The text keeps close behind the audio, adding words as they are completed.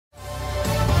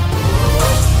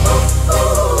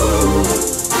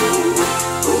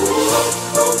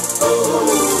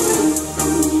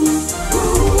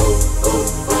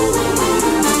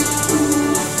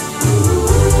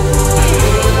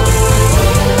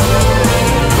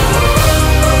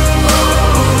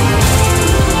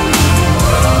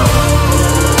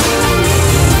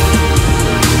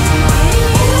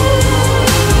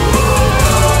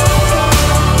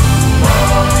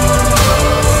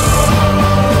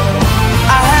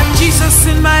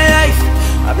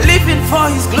for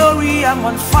His glory, I'm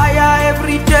on fire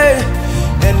every day.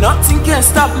 And nothing can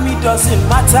stop me, doesn't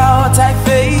matter what I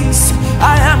face.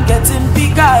 I am getting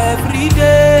bigger every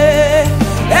day.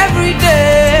 Every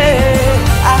day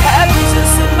I have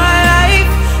Jesus in my life,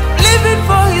 living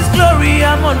for His glory,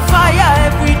 I'm on fire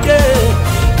every day.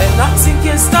 And nothing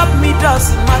can stop me,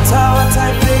 doesn't matter what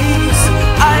I face.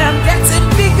 I am getting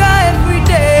bigger every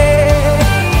day.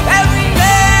 Every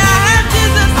day I have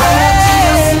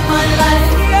Jesus in my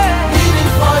life, living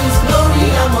for His glory,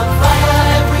 I'm on fire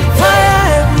every day. Fire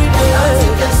every day. And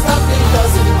nothing can stop me,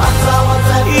 doesn't matter what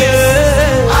I face.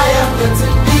 I am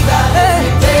getting bigger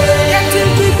every day.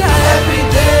 Getting bigger every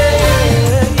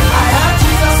day. I have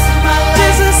Jesus in my life,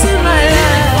 Jesus in my life,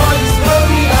 living for His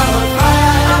glory, I'm on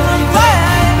fire. I'm on fire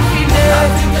every day.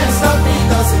 Nothing can stop me,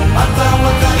 doesn't matter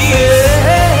what I face.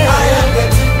 I am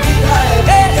getting bigger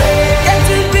every day.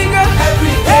 Getting bigger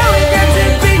every day. We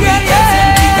getting bigger,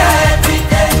 getting bigger every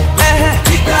day.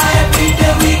 Bigger every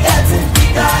day. We getting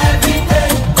bigger every day.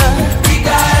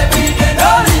 Bigger every day.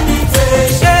 No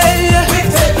limitation. We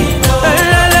taking over.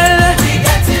 We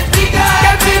getting bigger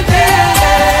every day.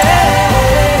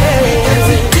 We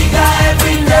getting bigger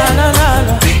every day.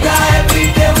 Bigger every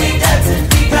day. We getting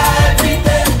bigger every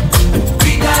day.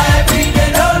 Bigger every day.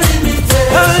 No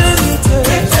limitation.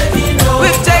 We're taking over.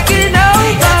 We're taking over.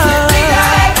 We getting bigger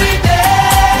every day.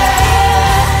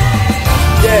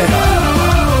 Yeah.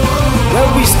 When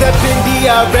we step in the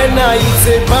arena, it's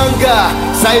a banger.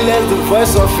 Silence the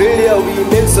voice of failure, we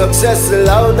make success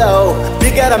louder. Oh.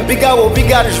 Bigger than bigger, what we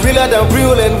got is realer than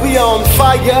real, and we are on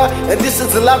fire. And this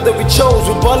is the life that we chose.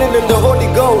 We're balling in the Holy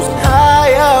Ghost.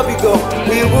 Higher we go,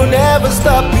 we will never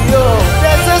stop. Yo,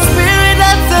 there's a spirit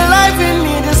that's alive in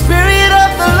me, the spirit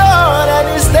of the Lord, and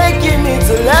it's taking me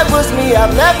to levels me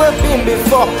I've never been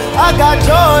before. I got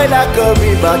joy like a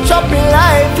river, chopping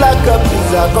life like a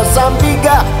pizza. Cause I'm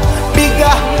bigger,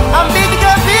 bigger, I'm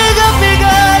bigger, bigger,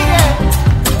 bigger, yeah.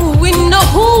 We know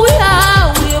who we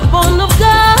are, we are born of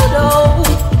God, oh.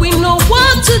 We know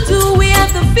what to do, we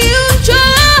have the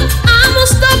future. I'm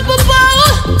unstoppable,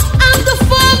 I'm the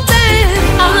fountain.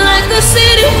 I'm like the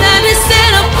city that is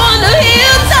set up on the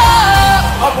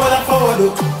hilltop. Upward and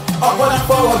forward, upward and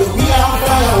forward, we are on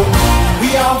fire, we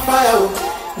are on fire.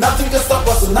 Nothing can stop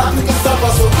us, nothing can stop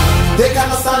us. They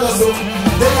cannot stand us,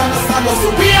 they cannot stand us.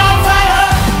 We are on fire,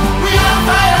 we are on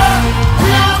fire,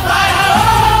 we are on fire.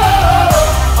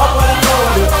 Upward and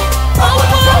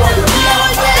forward, we are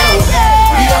on fire,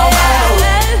 we are on fire.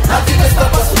 Nothing can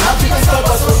stop us, nothing can stop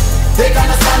us. They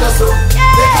cannot stand us,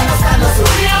 they cannot stand us.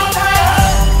 We are on fire,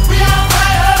 we are on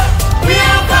fire, we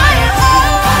are on fire.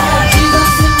 I have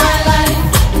Jesus in my life,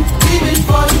 living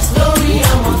for His glory.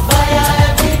 I'm on fire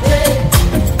every day.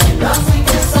 Nothing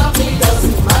can stop me,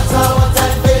 doesn't matter what I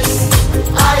face.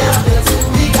 I am getting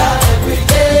bigger every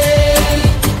day.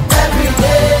 Every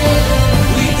day,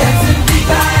 we getting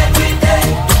bigger every day.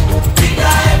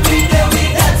 Bigger every day, we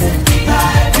getting bigger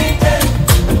every day.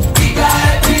 Bigger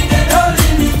every day, no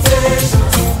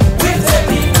limitations. We're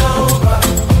taking over.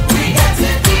 We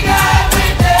getting bigger every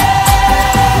day.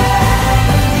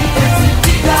 We getting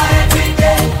bigger every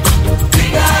day.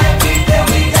 Bigger every day,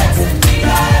 we getting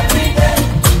bigger every day.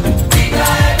 Bigger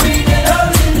every day, no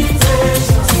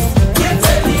limitations. We're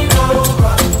taking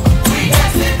over. We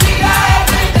getting bigger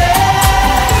every day.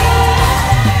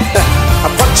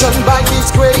 I'm fortuned by His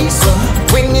grace,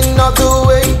 winning all the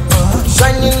way,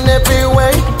 shining every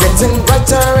way, getting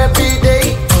brighter every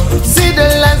day. See the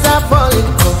lines are falling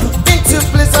into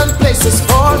pleasant places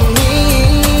for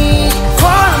me,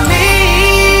 for me.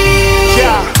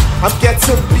 Yeah, I'm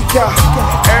getting bigger.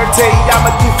 Every day I'm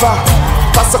a giver.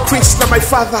 Pastor Chris, not my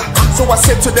father. So I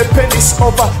said to the pen is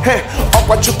over. Hey, up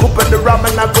what you cook in the ram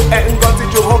and I go and God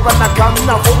did Jehovah. And I come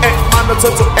now for man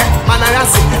to man I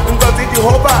say and God did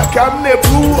Jehovah. Come ne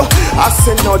blue. I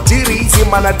said no diri.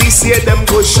 Man I this year them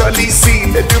go surely see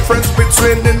the difference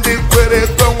between the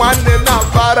one and a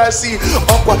Pharisee.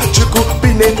 Up what you cook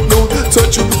in it no. So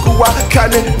you go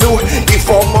can no. If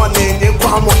for money you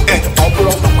come up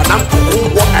when I'm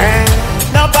cool.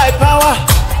 Not by power,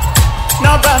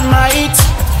 not by might,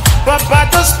 but by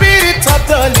the Spirit of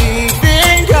the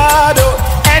living God.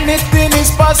 Oh, anything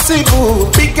is possible,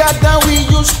 bigger than we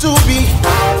used to be.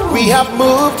 We have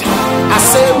moved, I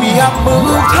say we have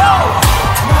moved.